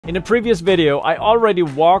In a previous video, I already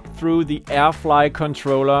walked through the AirFly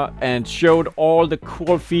controller and showed all the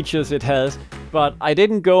cool features it has, but I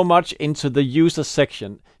didn't go much into the user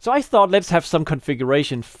section. So I thought let's have some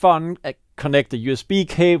configuration fun, connect the USB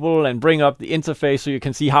cable and bring up the interface so you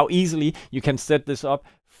can see how easily you can set this up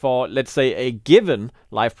for, let's say, a given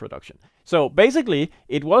live production. So basically,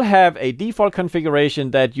 it will have a default configuration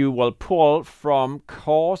that you will pull from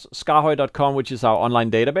course SKAARHOJ.com, which is our online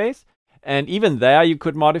database. And even there you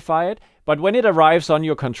could modify it, but when it arrives on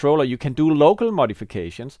your controller you can do local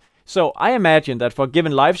modifications. So I imagine that for a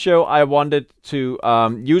given live show I wanted to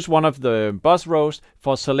use one of the bus rows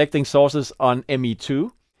for selecting sources on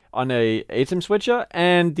ME2 on a ATEM switcher,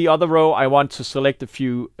 and the other row I want to select a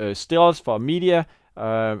few stills for media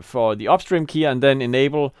for the upstream keyer, and then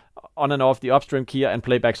enable on and off the upstream keyer and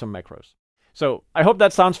play back some macros. So I hope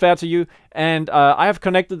that sounds fair to you, and I have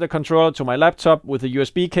connected the controller to my laptop with a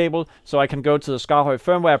USB cable so I can go to the SKAARHOJ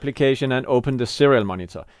firmware application and open the serial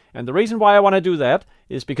monitor. And the reason why I want to do that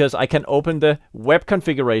is because I can open the web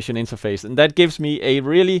configuration interface, and that gives me a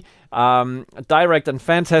really direct and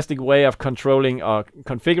fantastic way of controlling or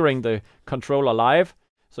configuring the controller live.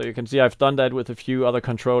 So you can see I've done that with a few other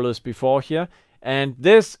controllers before here. And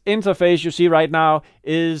this interface you see right now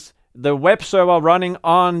is the web server running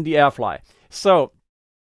on the AirFly. So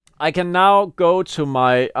I can now go to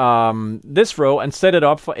my this row and set it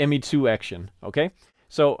up for ME2 action. Okay,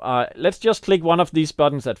 so let's just click one of these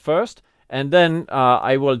buttons at first, and then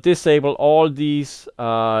I will disable all these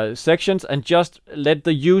sections and just let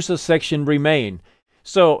the user section remain.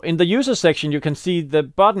 So in the user section you can see the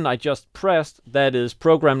button I just pressed, that is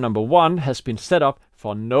program number 1, has been set up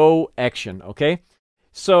for no action. Okay,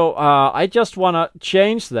 so I just want to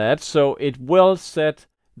change that so it will set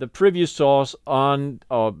the preview source on,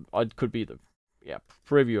 or it could be the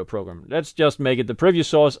preview program. Let's just make it the preview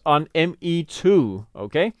source on ME2,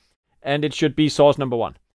 okay? And it should be source number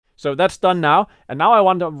 1. So that's done now, and now I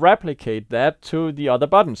want to replicate that to the other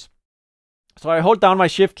buttons. So I hold down my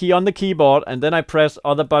shift key on the keyboard and then I press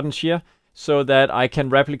other buttons here so that I can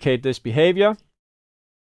replicate this behavior.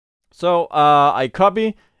 So I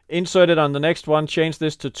copy, insert it on the next one, change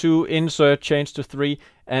this to 2, insert, change to 3,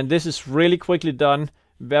 and this is really quickly done.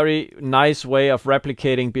 Very nice way of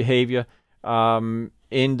replicating behavior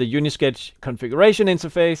in the Unisketch configuration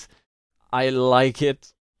interface. I like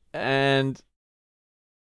it, and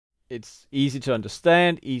it's easy to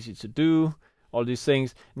understand, easy to do, all these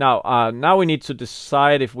things. Now, now we need to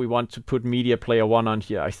decide if we want to put media player 1 on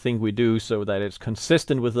here. I think we do, so that it's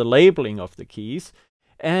consistent with the labeling of the keys,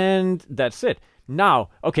 and that's it. Now,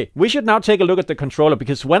 okay, we should now take a look at the controller,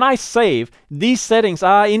 because when I save, these settings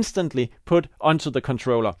are instantly put onto the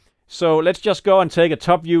controller. So let's just go and take a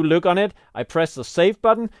top view look on it. I press the save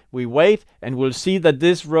button, we wait, and we'll see that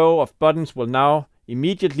this row of buttons will now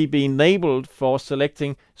immediately be enabled for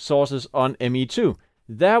selecting sources on ME2.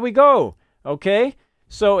 There we go. Okay,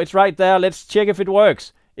 so it's right there. Let's check if it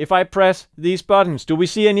works. If I press these buttons, do we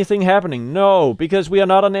see anything happening? No, because we are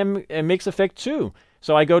not on Mix Effect 2.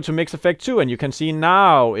 So I go to Mix Effect 2, and you can see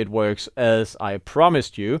now it works as I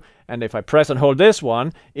promised you. And if I press and hold this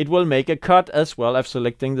one, it will make a cut as well as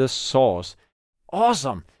selecting the source.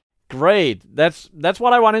 Awesome. Great. That's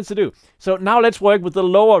what I wanted to do. So now let's work with the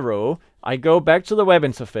lower row. I go back to the web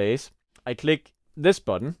interface. I click this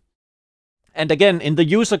button. And again, in the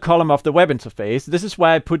user column of the web interface, this is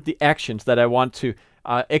where I put the actions that I want to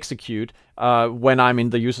execute when I'm in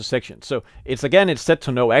the user section. So it's set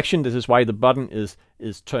to no action. This is why the button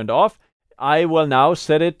is turned off. I will now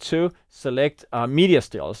set it to select media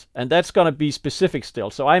stills, and that's going to be specific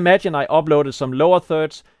stills. So I imagine I uploaded some lower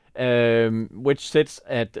thirds, which sits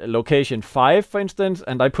at location 5, for instance,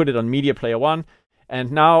 and I put it on media player 1.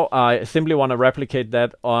 And now I simply want to replicate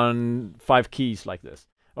that on 5 keys like this.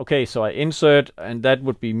 Okay, so I insert, and that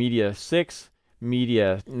would be media 6,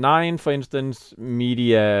 media 9, for instance,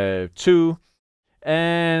 media 2,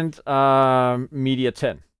 and media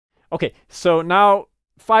 10. Okay, so now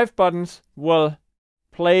 5 buttons will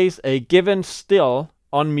place a given still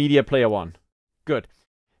on media player 1. Good.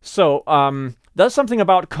 So there's something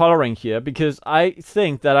about coloring here, because I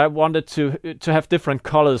think that I wanted to have different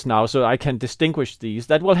colors now so I can distinguish these.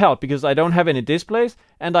 That will help, because I don't have any displays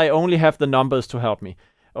and I only have the numbers to help me.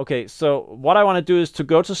 Okay, so what I want to do is to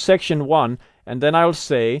go to section 1, and then I'll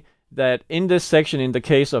say that in this section, in the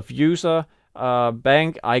case of user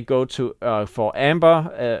bank, I go to for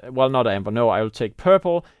amber, well, not amber, no, I'll take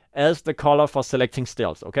purple as the color for selecting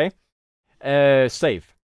stills. Okay,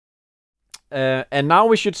 save. And now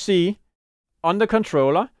we should see on the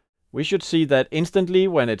controller, we should see that instantly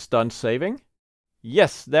when it's done saving.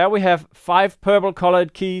 Yes, there we have 5 purple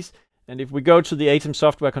colored keys, And if we go to the ATEM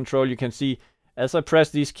software control, you can see as I press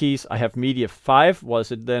these keys, I have media 5.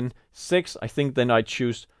 Was it then 6? I think then I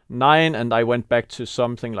choose 9 and I went back to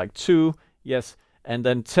something like 2. Yes. And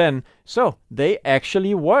then 10. So they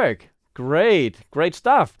actually work. Great. Great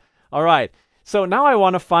stuff. All right. So now I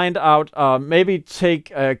want to find out, maybe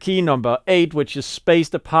take key number 8, which is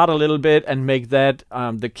spaced apart a little bit, and make that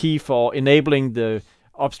the key for enabling the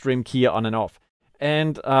upstream key on and off.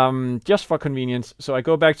 And just for convenience, so I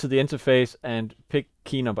go back to the interface and pick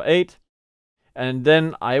key number 8. And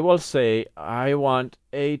then I will say I want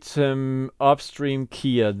ATEM upstream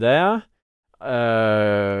keyer there.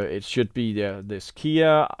 It should be there, this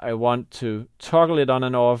keyer. I want to toggle it on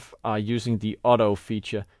and off using the auto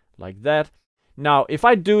feature like that. Now, if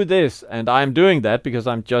I do this, and I'm doing that because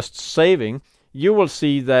I'm just saving, you will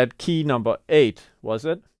see that key number 8, was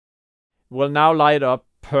it, will now light up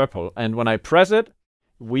purple. And when I press it,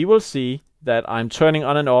 we will see that I'm turning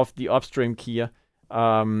on and off the upstream keyer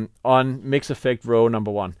on mix effect row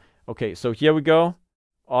number 1. Okay, so here we go.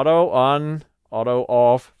 Auto on, auto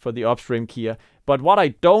off for the upstream keyer. But what I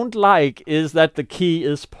don't like is that the key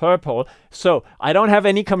is purple. So I don't have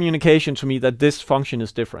any communication to me that this function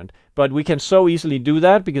is different. But we can so easily do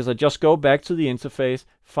that because I just go back to the interface,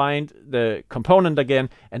 find the component again,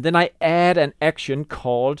 and then I add an action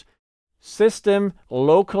called system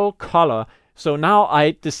local color. So now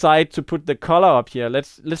I decide to put the color up here.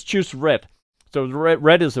 Let's choose red. So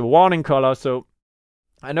red is a warning color. So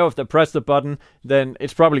I know if I press the button, then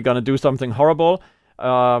it's probably going to do something horrible.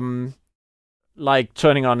 Like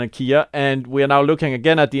turning on a keyer, and we are now looking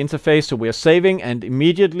again at the interface, so we are saving, and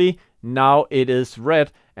immediately now it is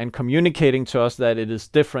red and communicating to us that it is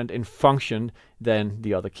different in function than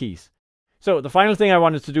the other keys. So the final thing I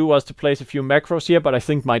wanted to do was to place a few macros here, but I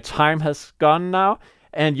think my time has gone now,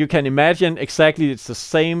 and you can imagine exactly it's the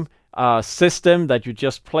same system that you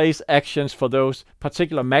just place actions for those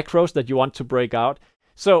particular macros that you want to break out.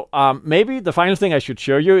 So maybe the final thing I should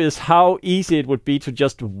show you is how easy it would be to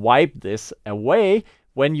just wipe this away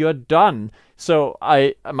when you're done. So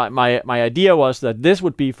my idea was that this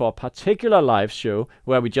would be for a particular live show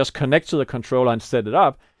where we just connect to the controller and set it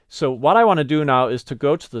up. So what I want to do now is to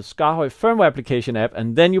go to the SKAARHOJ firmware application app,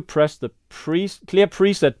 and then you press the clear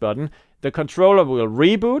preset button. The controller will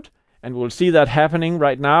reboot, and we'll see that happening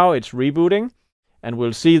right now. It's rebooting, and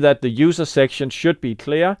we'll see that the user section should be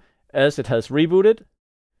clear as it has rebooted.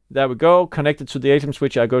 There we go, connected to the ATEM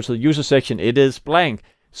switch. I go to the user section, it is blank.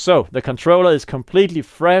 So the controller is completely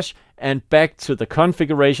fresh and back to the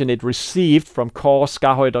configuration it received from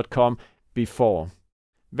core.skaarhoj.com before.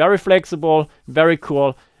 Very flexible, very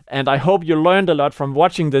cool, and I hope you learned a lot from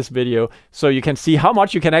watching this video, so you can see how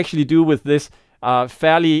much you can actually do with this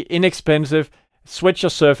fairly inexpensive switcher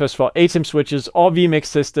surface for ATEM switches or vMix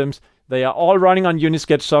systems. They are all running on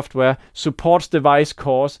Unisketch software, supports device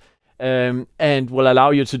cores, and will allow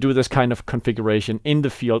you to do this kind of configuration in the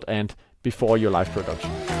field and before your live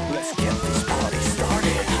production.